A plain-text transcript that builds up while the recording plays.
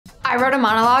I wrote a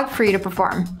monologue for you to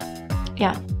perform.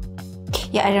 Yeah.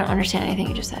 Yeah, I don't understand anything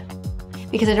you just said.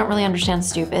 Because I don't really understand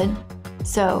stupid.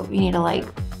 So you need to like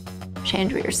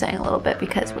change what you're saying a little bit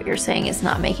because what you're saying is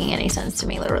not making any sense to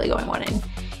me. Literally going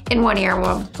in one ear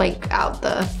while like out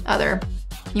the other.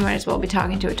 You might as well be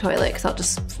talking to a toilet because I'll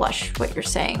just flush what you're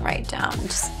saying right down,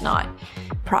 just not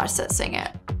processing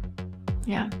it.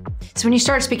 Yeah. So when you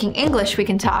start speaking English, we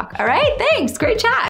can talk. All right, thanks, great chat.